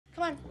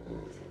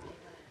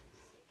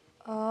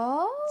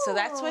Oh. So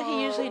that's what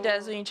he usually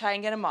does when you try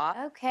and get him off.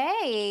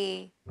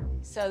 Okay.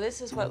 So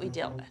this is what we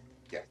deal with.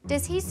 Yeah.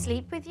 Does he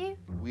sleep with you?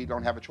 We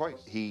don't have a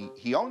choice. He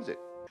owns it.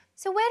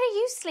 So where do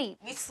you sleep?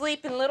 We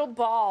sleep in little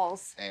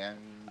balls And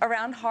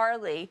around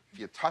Harley. if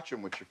you touch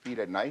him with your feet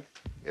at night,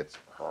 it's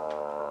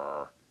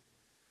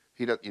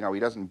he does, you know, he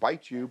doesn't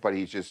bite you, but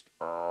he's just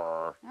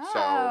so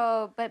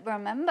Oh, but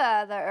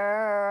remember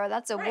the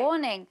that's a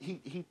warning.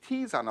 he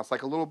teases on us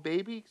like a little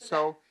baby,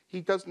 so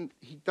he doesn't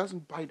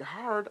bite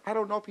hard. I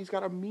don't know if he's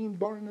got a mean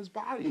bone in his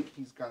body.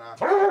 He's gonna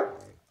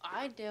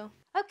I do.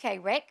 Okay,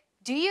 Rick,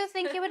 do you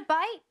think he would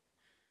bite?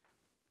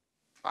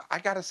 I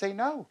gotta say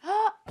no.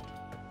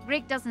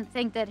 Rick doesn't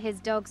think that his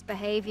dog's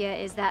behavior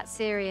is that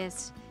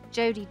serious.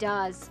 Jody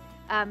does.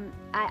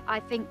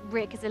 I think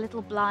Rick is a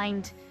little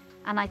blind,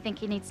 and I think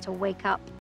he needs to wake up.